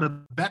wish I'd had a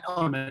bet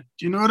on it.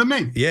 Do you know what I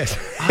mean? Yes.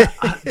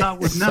 That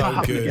would never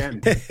happen again.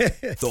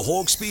 The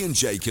Hawksbee and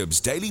Jacobs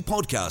Daily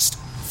Podcast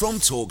from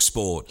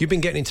TalkSport. You've been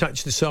getting in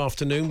touch this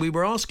afternoon. We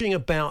were asking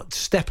about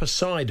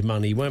step-aside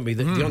money, weren't we,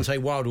 that Deontay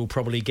Wilder will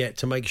probably get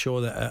to make sure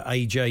that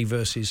AJ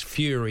versus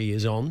Fury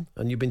is on.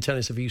 And you've been telling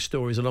us a few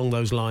stories along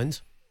those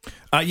lines.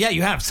 Yeah,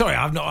 you have. Sorry,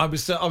 I've not. I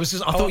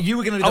thought you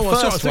were going to do the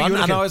first one,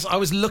 and I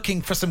was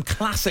looking for some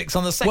classics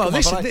on the second one.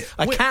 But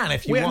I can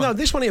if you want. No,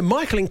 this one here.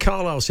 Michael in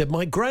Carlisle said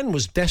my gran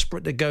was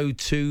desperate to go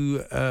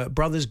to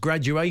brother's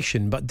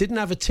graduation, but didn't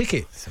have a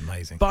ticket. It's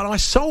amazing. But I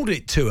sold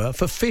it to her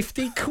for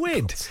 50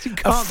 quid. You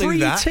can't a free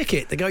do that.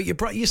 ticket to go.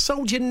 You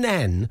sold your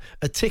nan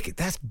a ticket.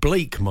 That's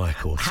bleak,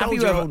 Michael.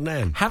 Sold your old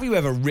nan. Have you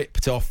ever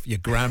ripped off your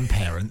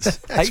grandparents?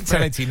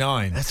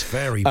 8:10:89. That's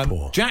very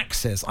poor. Jack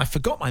says I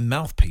forgot my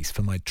mouthpiece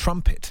for my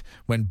trumpet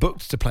when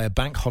booked to play a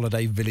bank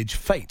holiday village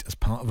fete as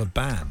part of a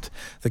band.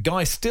 The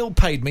guy still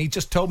paid me,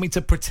 just told me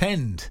to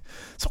pretend.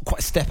 It's not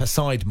quite step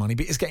aside money,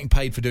 but he's getting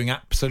paid for doing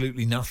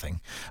absolutely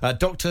nothing.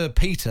 Dr.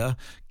 Peter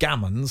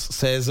Gammons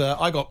says,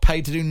 I got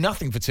paid to do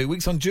nothing for 2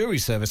 weeks on jury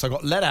service. I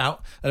got let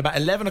out at about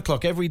 11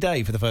 o'clock every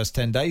day for the first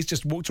 10 days,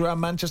 just walked around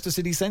Manchester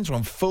city centre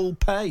on full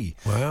pay.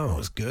 Wow. That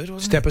was good,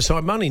 wasn't Step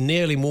aside money.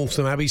 Nearly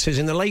Waltham Abbey says,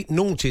 in the late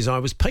noughties, I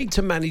was paid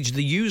to manage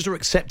the user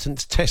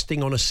acceptance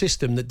testing on a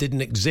system that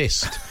didn't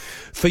exist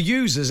for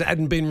users that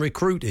hadn't been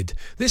recruited.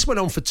 This went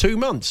on for 2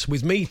 months,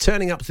 with me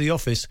turning up to the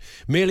office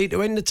merely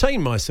to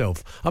entertain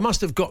myself. I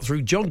must have got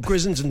through John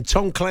Grison's and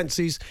Tom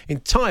Clancy's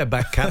entire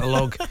back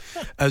catalogue,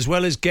 as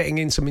well as getting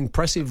in some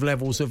impressive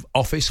levels of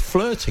office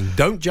flirting.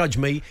 Don't judge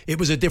me. It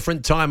was a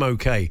different time,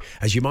 okay?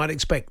 As you might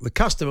expect, the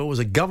customer was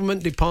a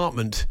government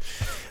department.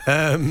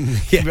 The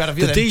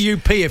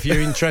DUP, if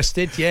you're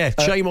interested. Yeah,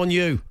 shame on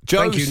you.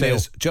 Thank you, Neil.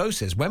 Joe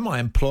says, when my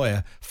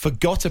employer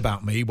forgot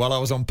about me while I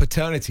was on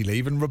paternity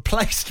leave and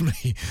replaced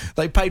me,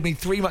 they paid me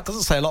 3 months.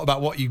 Doesn't say a lot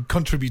about what you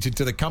contributed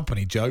to the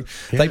company, Joe.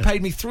 Yeah. They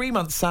paid me 3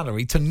 months'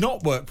 salary to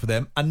not work for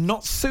them and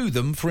not sue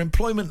them for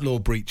employment law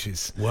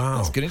breaches. Wow.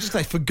 That's good.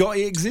 They forgot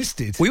he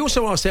existed. We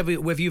also asked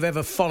whether you've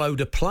ever followed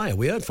a player.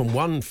 We heard from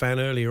one fan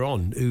earlier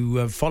on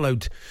who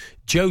followed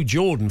Joe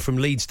Jordan from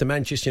Leeds to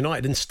Manchester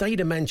United and stayed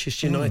a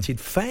Manchester United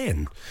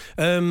fan.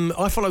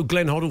 I followed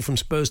Glenn Hoddle from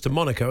Spurs to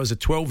Monaco as a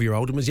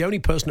 12-year-old and was the only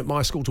person at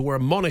my school to wear a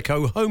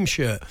Monaco home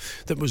shirt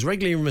that was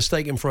regularly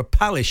mistaken for a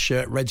Palace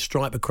shirt, red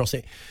stripe across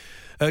it.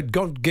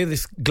 God give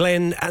this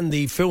Glenn and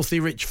the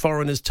filthy rich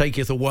foreigners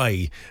taketh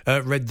away.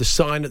 Read the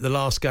sign at the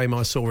last game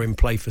I saw him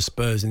play for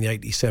Spurs in the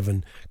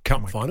 87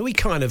 Cup final. He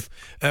kind of,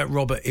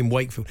 Robert in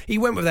Wakefield, he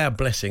went with our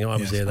blessing. I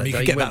was there that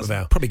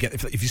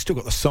day. If you still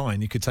got the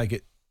sign, you could take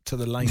it to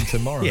the lane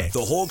tomorrow. The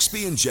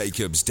Hawksbee and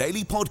Jacobs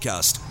Daily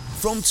Podcast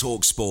from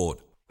TalkSport.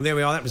 There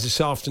we are. That was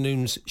this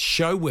afternoon's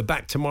show. We're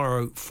back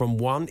tomorrow from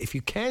 1. If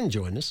you can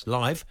join us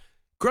live,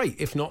 great.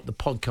 If not, the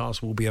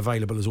podcast will be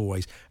available as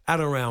always at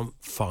around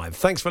 5.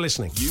 Thanks for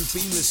listening. You've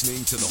been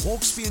listening to the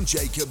Hawksbee and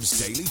Jacobs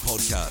Daily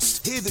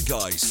Podcast. Hear the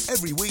guys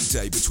every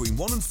weekday between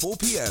 1 and 4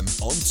 p.m.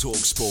 on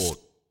TalkSport.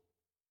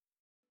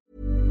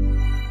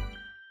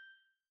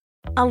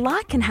 A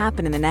lot can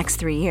happen in the next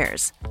 3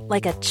 years.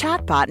 Like a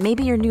chatbot may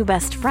be your new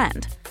best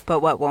friend. But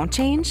what won't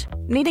change?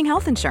 Needing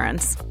health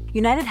insurance.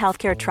 United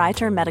Healthcare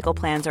Tri-Term Medical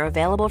Plans are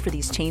available for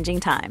these changing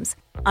times.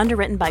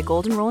 Underwritten by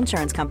Golden Rule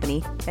Insurance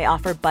Company, they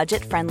offer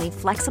budget-friendly,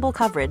 flexible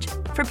coverage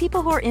for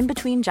people who are in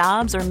between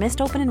jobs or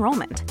missed open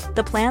enrollment.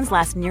 The plans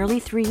last nearly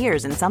 3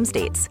 years in some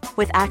states,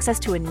 with access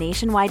to a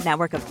nationwide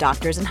network of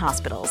doctors and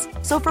hospitals.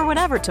 So for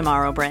whatever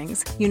tomorrow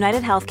brings,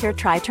 United Healthcare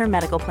Tri-Term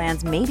Medical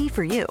Plans may be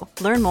for you.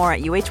 Learn more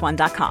at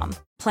uh1.com.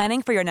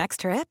 Planning for your next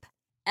trip?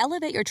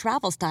 Elevate your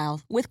travel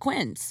style with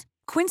Quince.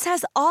 Quince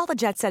has all the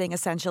jet-setting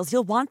essentials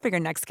you'll want for your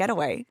next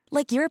getaway,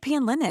 like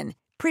European linen,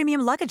 premium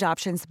luggage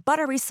options,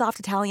 buttery soft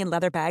Italian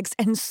leather bags,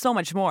 and so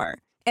much more.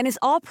 And is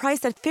all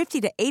priced at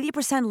 50 to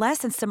 80% less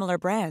than similar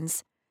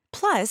brands.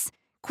 Plus,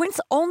 Quince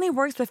only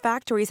works with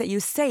factories that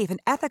use safe and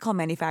ethical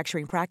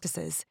manufacturing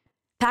practices.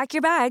 Pack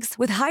your bags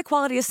with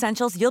high-quality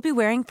essentials you'll be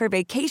wearing for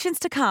vacations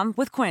to come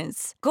with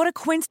Quince. Go to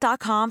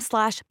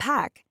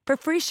quince.com/pack for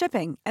free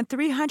shipping and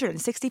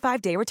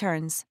 365-day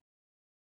returns.